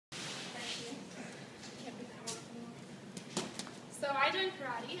I joined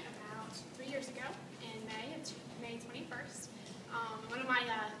karate about 3 years ago in May. It's May 21st. One of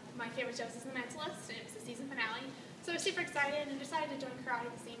my favorite shows is The Mentalist, and it was the season finale. So I was super excited and decided to join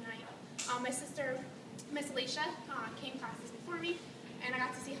karate the same night. My sister, Miss Alicia, came classes before me, and I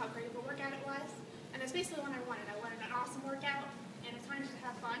got to see how great of a workout it was. And that's basically what I wanted. I wanted an awesome workout and a time to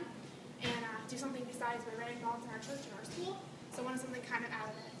have fun and do something besides we're very involved in our church and our school. So I wanted something kind of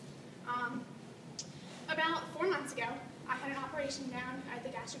out of it. About 4 months ago, I had an operation down. I had the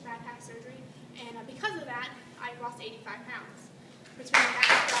gastric bypass surgery, and because of that, I lost 85 pounds. Between that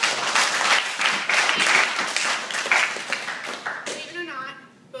and believe it or not,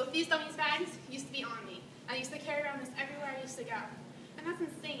 both these dummies bags used to be on me. I used to carry around this everywhere I used to go. And that's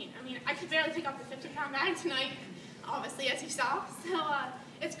insane. I mean, I could barely pick up the 50-pound bag tonight, obviously, as you saw. So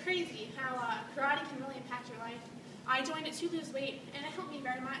it's crazy how karate can really impact your life. I joined it to lose weight, and it helped me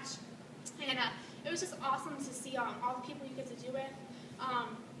very much. And it was just awesome to see all the people you get to do it.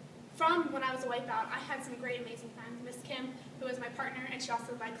 From when I was a white belt, I had some great, amazing friends. Miss Kim, who was my partner, and she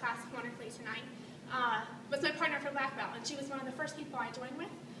also led class wonderfully tonight, was my partner for Blackbelt, and she was one of the first people I joined with.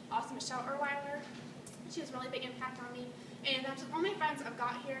 Also, Michelle Erweiler. She has a really big impact on me. And just all my friends I've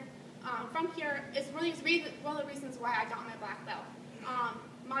got here, from here, is really one of the reasons why I got my black belt.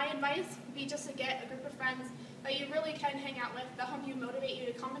 My advice would be just to get a group of friends that you really can hang out with, that help you motivate you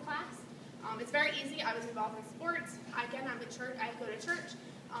to come to class. It's very easy. I was involved in sports. Again, I'm at church. I go to church.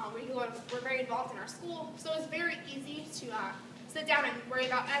 We're very involved in our school. So it's very easy to sit down and worry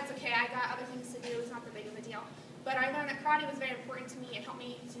about, that's okay, I got other things to do. It's not that big of a deal. But I learned that karate was very important to me. It helped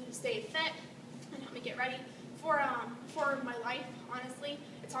me to stay fit and help me get ready for my life, honestly.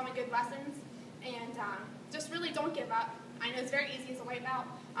 It taught me good lessons. And just really don't give up. I know it's very easy as a white belt.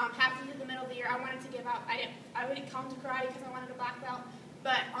 Halfway through the middle of the year, I wanted to give up. I wouldn't come to karate because I wanted a black belt.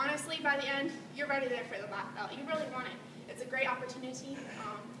 But honestly, by the end, you're ready there for the black belt. You really want it. It's a great opportunity.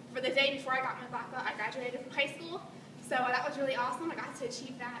 For the day before I got my black belt, I graduated from high school. So that was really awesome. I got to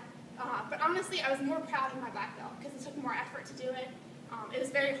achieve that. But honestly, I was more proud of my black belt because it took more effort to do it. It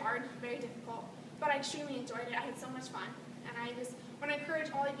was very hard, very difficult. But I extremely enjoyed it. I had so much fun. And I just want to encourage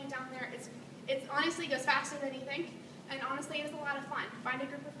all of you down there. It honestly goes faster than you think. And honestly, it is a lot of fun. Find a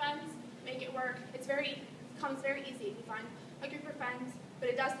group of friends, make it work. It comes very easy if you find a group of friends, but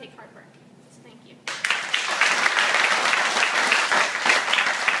it does take hard work.